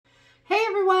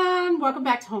welcome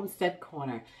back to Homestead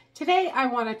Corner. Today I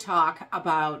want to talk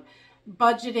about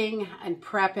budgeting and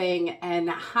prepping and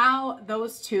how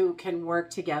those two can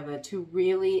work together to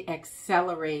really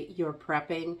accelerate your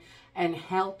prepping and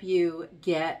help you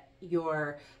get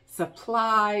your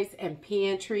supplies and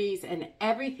pantries and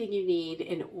everything you need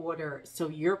in order so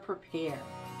you're prepared.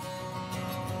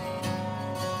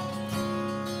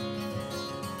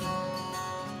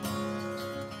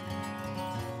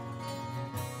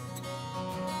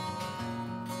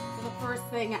 First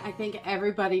thing I think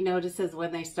everybody notices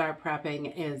when they start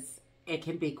prepping is it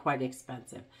can be quite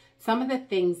expensive. Some of the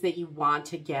things that you want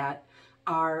to get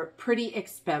are pretty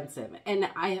expensive, and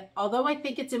although I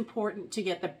think it's important to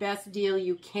get the best deal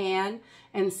you can,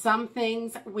 and some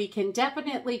things we can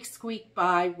definitely squeak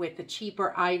by with a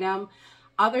cheaper item,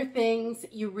 other things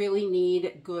you really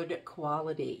need good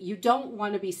quality. You don't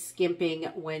want to be skimping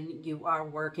when you are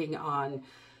working on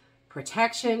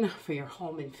protection for your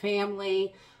home and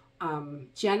family.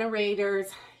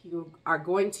 Generators, you are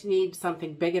going to need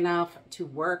something big enough to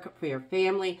work for your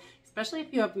family, especially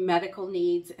if you have medical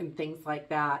needs and things like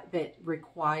that that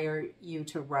require you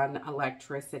to run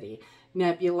electricity.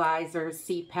 Nebulizers,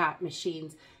 CPAP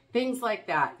machines, things like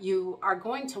that. You are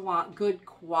going to want good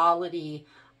quality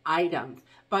items,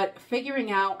 but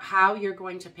figuring out how you're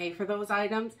going to pay for those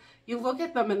items, you look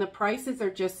at them and the prices are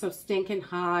just so stinking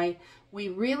high. We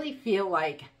really feel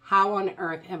like, how on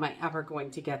earth am I ever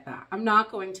going to get that? I'm not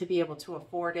going to be able to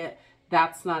afford it.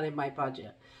 That's not in my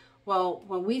budget. Well,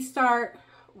 when we start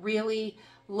really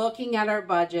looking at our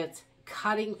budgets,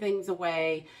 cutting things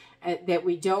away that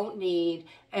we don't need,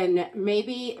 and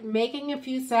maybe making a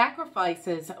few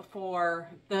sacrifices for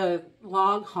the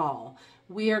long haul,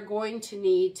 we are going to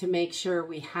need to make sure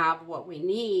we have what we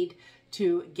need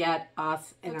to get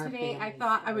us and our family. Today I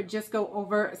thought I would just go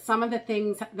over some of the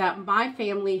things that my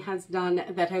family has done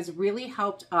that has really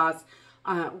helped us.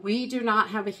 We do not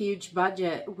have a huge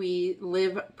budget. We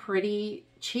live pretty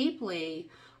cheaply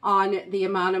on the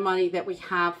amount of money that we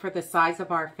have for the size of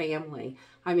our family.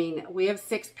 I mean, we have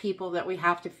 6 people that we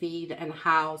have to feed and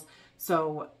house,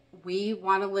 so we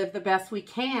want to live the best we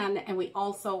can, and we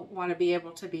also want to be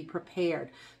able to be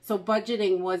prepared. So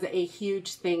budgeting was a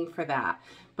huge thing for that.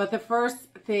 But the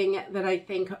first thing that I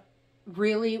think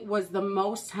really was the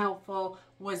most helpful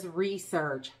was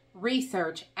research.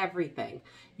 Research everything.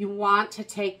 You want to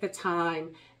take the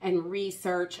time and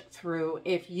research through.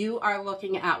 If you are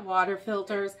looking at water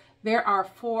filters, there are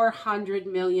 400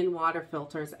 million water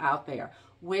filters out there.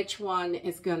 Which one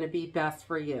is going to be best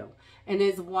for you? And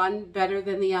is one better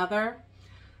than the other?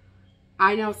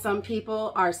 I know some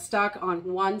people are stuck on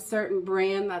one certain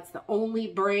brand. That's the only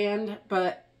brand,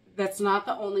 but that's not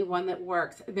the only one that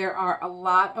works. There are a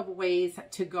lot of ways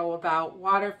to go about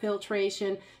water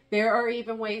filtration. There are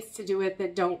even ways to do it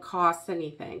that don't cost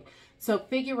anything. So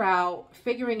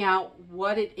figuring out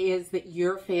what it is that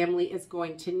your family is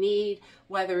going to need,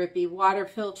 whether it be water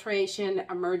filtration,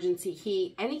 emergency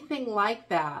heat, anything like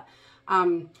that.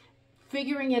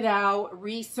 Figuring it out,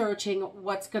 researching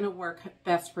what's going to work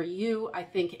best for you, I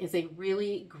think is a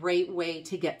really great way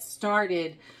to get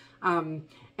started.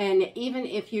 And even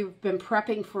if you've been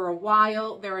prepping for a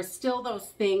while, there are still those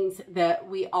things that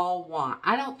we all want.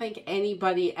 I don't think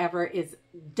anybody ever is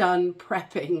done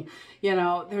prepping. You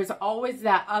know, there's always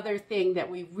that other thing that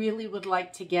we really would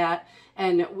like to get,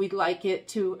 and we'd like it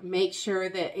to make sure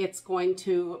that it's going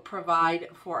to provide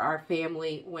for our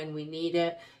family when we need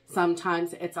it.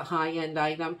 Sometimes it's a high-end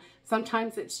item.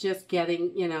 Sometimes it's just getting,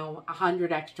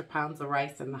 100 extra pounds of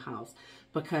rice in the house,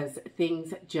 because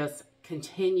things just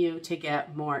continue to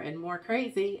get more and more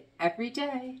crazy every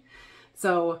day.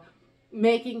 So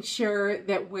making sure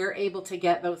that we're able to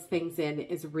get those things in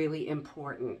is really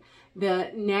important.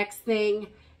 The next thing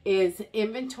is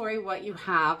inventory what you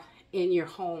have in your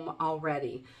home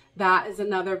already. That is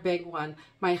another big one.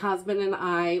 My husband and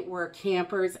I were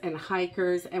campers and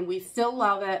hikers, and we still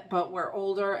love it, but we're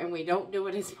older and we don't do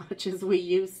it as much as we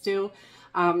used to.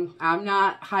 I'm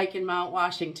not hiking Mount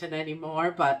Washington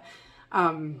anymore, but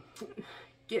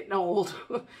getting old.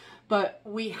 But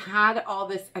we had all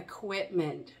this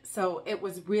equipment, so it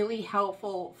was really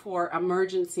helpful for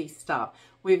emergency stuff.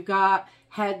 We've got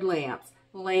headlamps,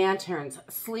 lanterns,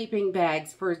 sleeping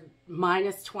bags for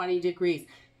minus 20 degrees,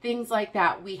 things like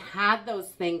that. We had those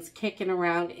things kicking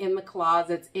around in the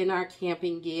closets, in our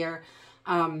camping gear,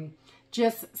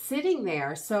 just sitting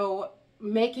there. So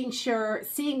making sure,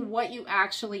 seeing what you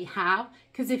actually have,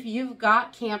 because if you've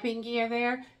got camping gear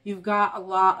there, you've got a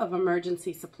lot of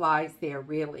emergency supplies there,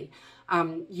 really.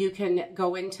 You can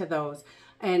go into those.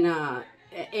 And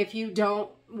if you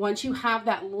don't, once you have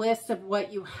that list of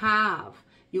what you have,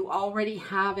 you already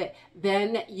have it,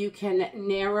 then you can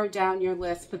narrow down your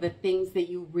list for the things that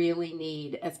you really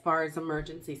need as far as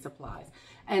emergency supplies.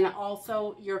 And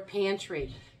also your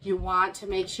pantry. You want to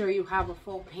make sure you have a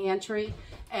full pantry,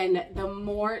 and the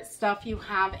more stuff you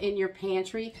have in your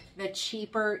pantry, the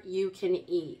cheaper you can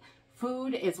eat.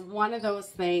 Food is one of those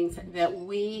things that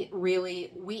we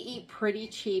eat pretty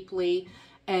cheaply,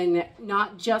 and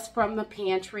not just from the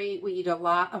pantry. We eat a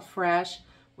lot of fresh.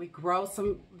 We grow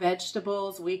some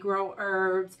vegetables, we grow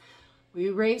herbs, we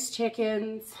raise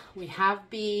chickens, we have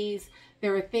bees.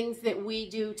 There are things that we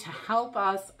do to help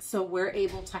us so we're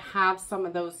able to have some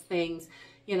of those things.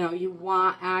 You know, you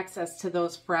want access to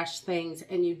those fresh things,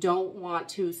 and you don't want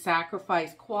to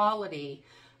sacrifice quality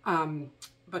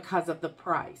because of the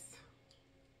price.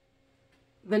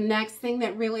 The next thing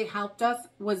that really helped us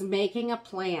was making a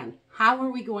plan. How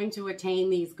are we going to attain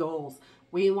these goals?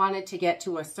 We wanted to get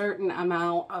to a certain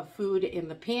amount of food in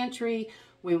the pantry.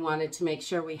 We wanted to make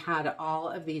sure we had all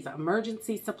of these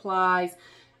emergency supplies.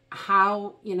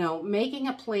 How, you know, making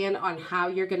a plan on how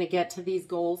you're going to get to these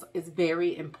goals is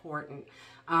very important.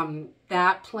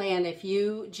 That plan, if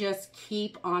you just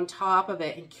keep on top of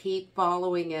it and keep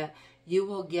following it, you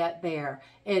will get there.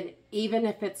 And even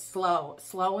if it's slow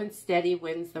and steady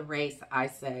wins the race, I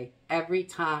say, every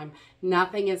time.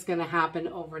 Nothing is going to happen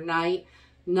overnight.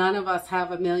 None of us have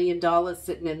 $1 million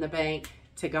sitting in the bank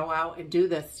to go out and do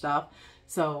this stuff.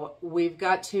 So we've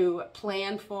got to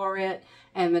plan for it.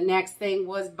 And the next thing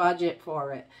was budget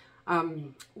for it.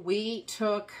 We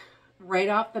took right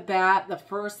off the bat, the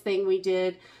first thing we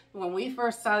did when we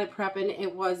first started prepping,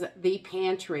 it was the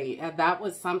pantry. That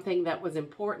was something that was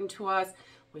important to us.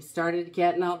 We started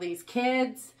getting all these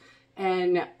kids,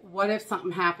 and what if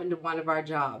something happened to one of our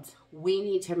jobs? We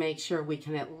need to make sure we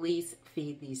can at least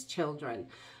feed these children.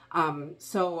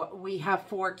 So we have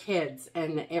 4 kids,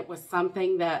 and it was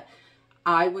something that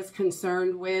I was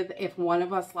concerned with. If one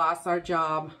of us lost our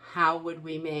job, how would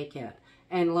we make it?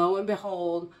 And lo and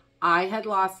behold, I had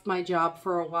lost my job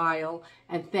for a while,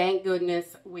 and thank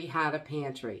goodness we had a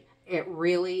pantry. It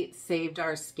really saved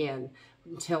our skin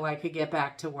until I could get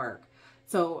back to work.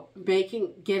 So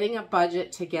getting a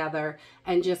budget together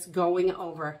and just going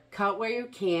over, cut where you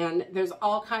can. There's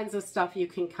all kinds of stuff you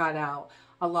can cut out.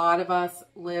 A lot of us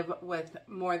live with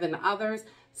more than others.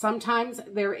 Sometimes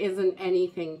there isn't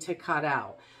anything to cut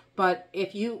out. But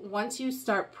once you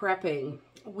start prepping,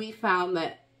 we found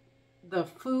that the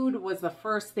food was the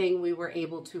first thing we were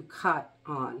able to cut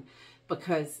on,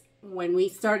 because when we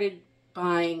started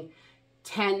buying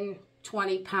 10,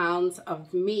 20 pounds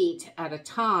of meat at a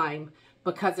time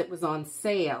because it was on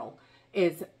sale,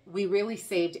 we really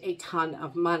saved a ton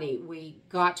of money. We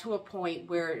got to a point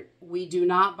where we do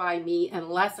not buy meat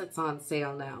unless it's on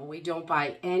sale now. We don't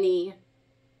buy any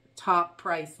top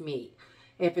price meat.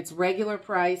 If it's regular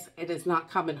price, it is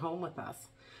not coming home with us.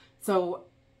 So,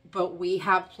 but we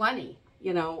have plenty.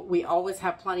 You know, we always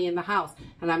have plenty in the house.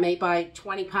 And I may buy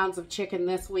 20 pounds of chicken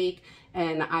this week,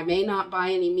 and I may not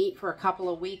buy any meat for a couple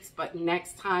of weeks, but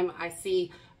next time I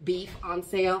see beef on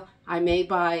sale, I may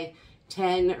buy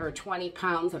 10 or 20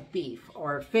 pounds of beef,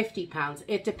 or 50 pounds.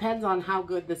 It depends on how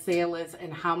good the sale is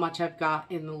and how much I've got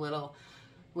in the little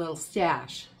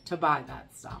stash to buy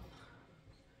that stuff.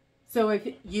 So if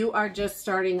you are just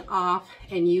starting off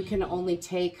and you can only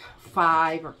take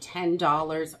 $5 or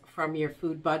 $10 from your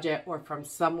food budget or from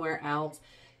somewhere else,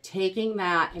 taking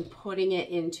that and putting it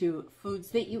into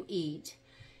foods that you eat,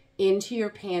 into your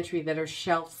pantry that are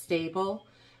shelf stable,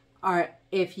 or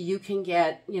if you can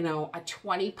get, you know, a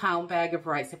 20-pound bag of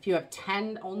rice, if you have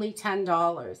only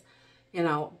 $10, you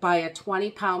know, buy a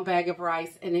 20-pound bag of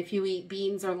rice, and if you eat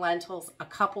beans or lentils, a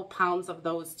couple pounds of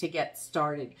those to get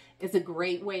started is a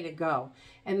great way to go.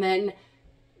 And then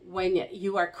when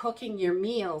you are cooking your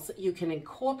meals, you can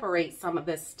incorporate some of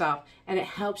this stuff, and it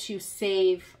helps you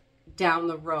save down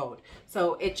the road.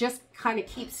 So it just kind of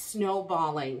keeps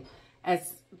snowballing.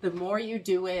 As the more you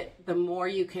do it, the more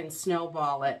you can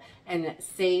snowball it and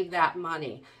save that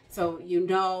money. So you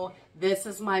know, this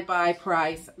is my buy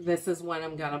price, this is when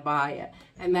I'm going to buy it.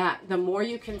 And that the more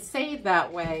you can save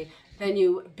that way, then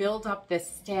you build up this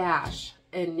stash,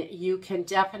 and you can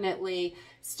definitely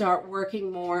start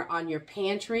working more on your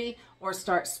pantry, or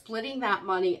start splitting that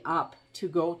money up to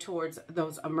go towards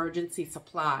those emergency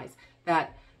supplies.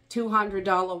 That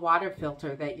 $200 water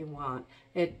filter that you want.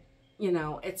 You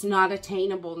know, it's not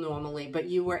attainable normally, but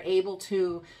you were able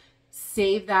to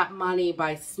save that money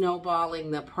by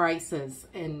snowballing the prices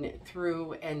and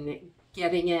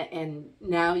getting it, and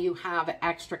now you have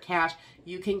extra cash.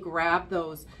 You can grab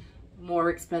those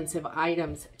more expensive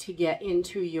items to get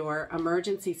into your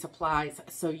emergency supplies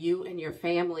so you and your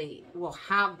family will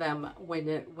have them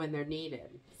when they're needed.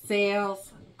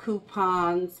 Sales,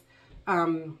 coupons,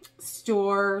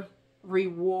 store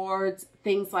rewards,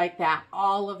 things like that,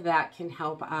 all of that can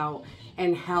help out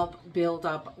and help build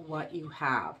up what you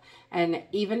have. And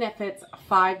even if it's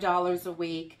 $5 a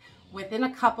week, within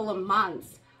a couple of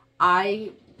months,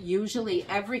 usually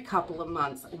every couple of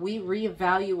months, we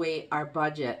reevaluate our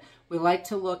budget. We like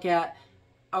to look at,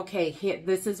 okay, here,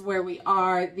 this is where we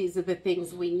are, these are the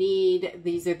things we need,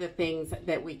 these are the things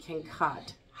that we can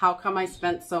cut. How come I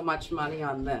spent so much money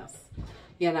on this?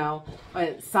 You know,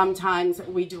 but sometimes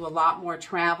we do a lot more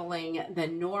traveling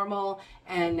than normal.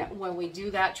 And when we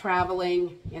do that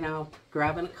traveling, you know,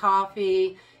 grabbing a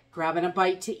coffee, grabbing a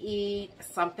bite to eat,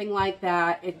 something like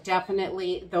that, it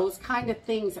definitely, those kind of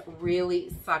things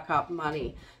really suck up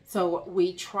money. So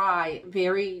we try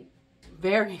very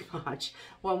much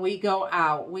when we go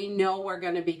out, we know we're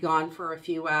going to be gone for a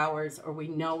few hours, or we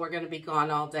know we're going to be gone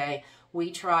all day.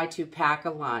 We try to pack a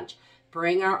lunch,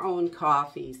 bring our own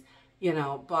coffees, you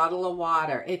know, bottle of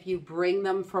water. If you bring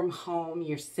them from home,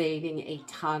 you're saving a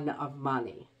ton of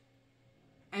money.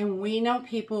 And we know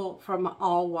people from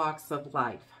all walks of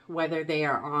life, whether they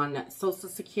are on Social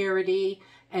Security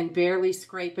and barely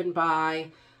scraping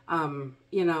by.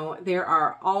 You know, there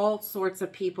are all sorts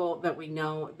of people that we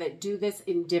know that do this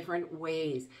in different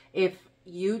ways. If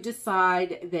you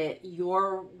decide that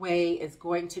your way is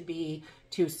going to be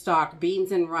to stock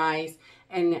beans and rice,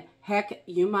 and heck,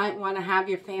 you might want to have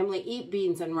your family eat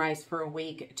beans and rice for a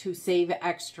week to save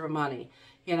extra money.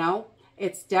 You know,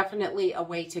 it's definitely a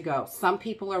way to go. Some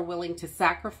people are willing to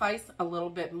sacrifice a little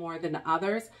bit more than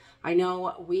others. I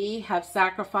know we have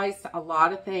sacrificed a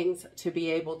lot of things to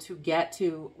be able to get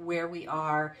to where we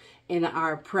are in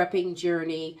our prepping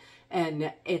journey,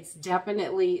 and it's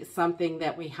definitely something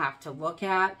that we have to look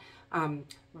at.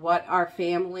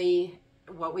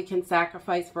 What we can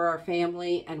sacrifice for our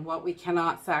family and what we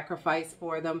cannot sacrifice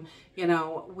for them. You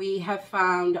know, we have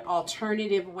found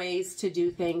alternative ways to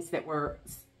do things that were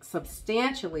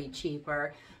substantially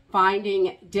cheaper.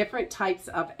 Finding different types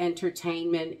of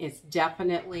entertainment is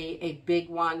definitely a big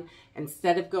one.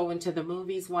 Instead of going to the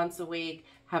movies once a week,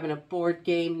 having a board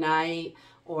game night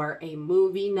or a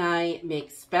movie night,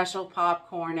 make special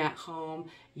popcorn at home.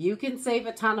 You can save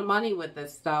a ton of money with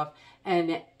this stuff,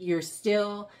 and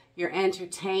you're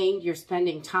entertained, you're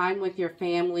spending time with your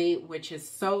family, which is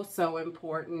so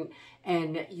important,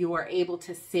 and you are able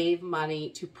to save money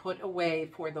to put away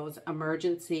for those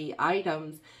emergency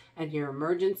items and your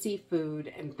emergency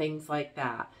food and things like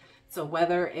that. So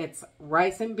whether it's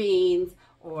rice and beans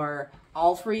or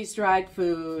all freeze-dried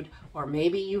food, or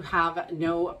maybe you have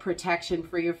no protection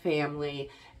for your family,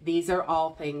 these are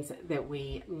all things that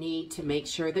we need to make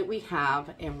sure that we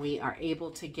have and we are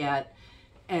able to get.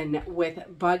 And with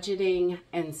budgeting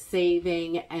and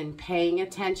saving and paying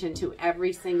attention to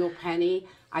every single penny,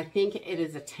 I think it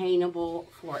is attainable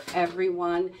for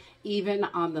everyone, even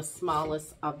on the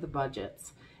smallest of the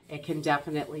budgets. It can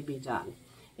definitely be done.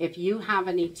 If you have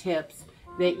any tips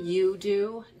that you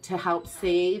do to help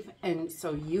save and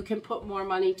so you can put more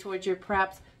money towards your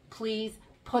preps, please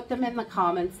put them in the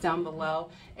comments down below.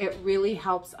 It really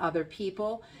helps other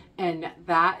people, and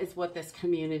that is what this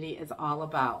community is all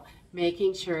about.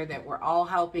 Making sure that we're all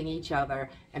helping each other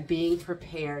and being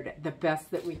prepared the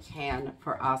best that we can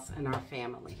for us and our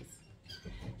families.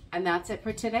 And that's it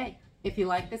for today. If you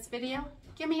like this video,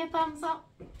 give me a thumbs up.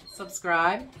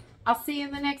 Subscribe. I'll see you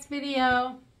in the next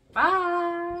video.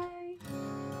 Bye.